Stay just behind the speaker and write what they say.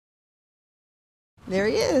There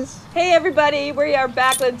he is. Hey everybody, we are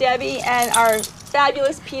back with Debbie and our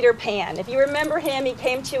fabulous Peter Pan. If you remember him, he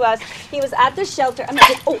came to us. He was at the shelter.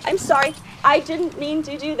 I'm sorry. I didn't mean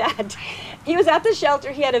to do that. He was at the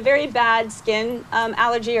shelter. He had a very bad skin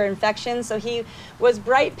allergy or infection, so he was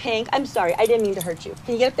bright pink. I'm sorry, I didn't mean to hurt you.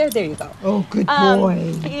 Can you get up there? There you go. Oh, good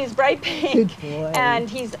boy. He's bright pink. Good boy. And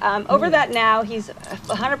he's over that now. He's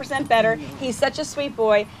 100% better. He's such a sweet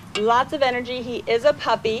boy. Lots of energy. He is a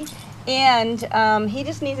puppy. And he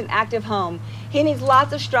just needs an active home. He needs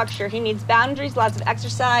lots of structure. He needs boundaries, lots of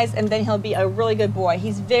exercise, and then he'll be a really good boy.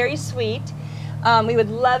 He's very sweet. We would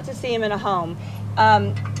love to see him in a home.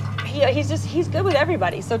 He's good with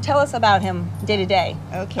everybody. So tell us about him day to day.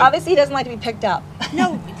 Okay. Obviously, he doesn't like to be picked up.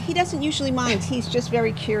 No, he doesn't usually mind. He's just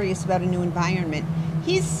very curious about a new environment.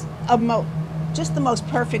 He's just the most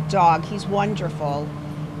perfect dog. He's wonderful.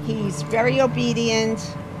 He's very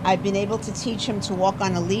obedient. I've been able to teach him to walk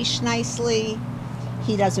on a leash nicely.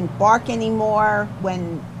 He doesn't bark anymore.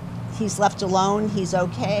 When he's left alone, he's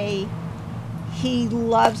okay. He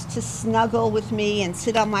loves to snuggle with me and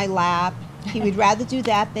sit on my lap. He would rather do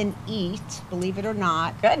that than eat, believe it or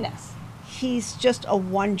not. Goodness. He's just a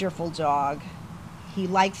wonderful dog. He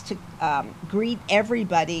likes to greet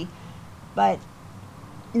everybody, but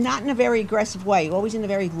not in a very aggressive way, always in a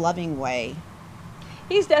very loving way.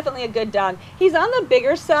 He's definitely a good dog. He's on the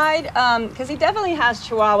bigger side because he definitely has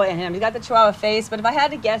Chihuahua in him. He's got the Chihuahua face, but if I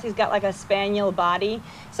had to guess, he's got like a Spaniel body.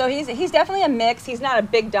 So he's definitely a mix. He's not a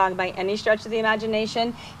big dog by any stretch of the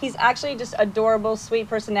imagination. He's actually just adorable, sweet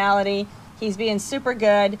personality. He's being super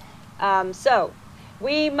good. So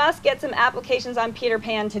we must get some applications on Peter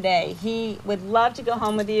Pan today. He would love to go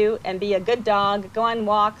home with you and be a good dog, go on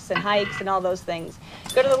walks and hikes and all those things.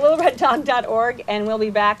 Go to thelittlereddog.org and we'll be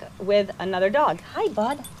back with another dog. Hi,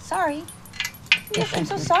 bud. Sorry. Yes, I'm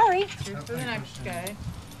so sorry. Here's for the next guy.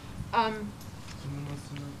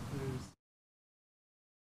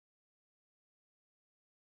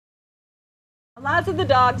 Lots of the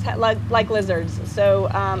dogs like lizards, so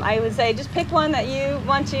I would say just pick one that you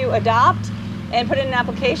want to adopt and put in an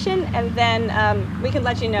application, and then we can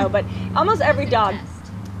let you know. But almost every dog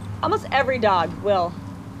will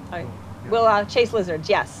chase lizards.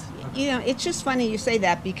 Yes. You know, it's just funny you say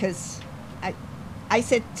that because I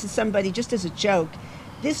said to somebody just as a joke,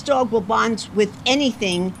 this dog will bond with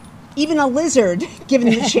anything, even a lizard, given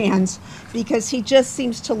the chance, because he just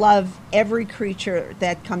seems to love every creature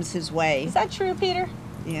that comes his way. Is that true, Peter?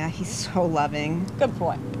 Yeah, he's so loving. Good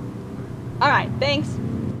boy. All right, thanks.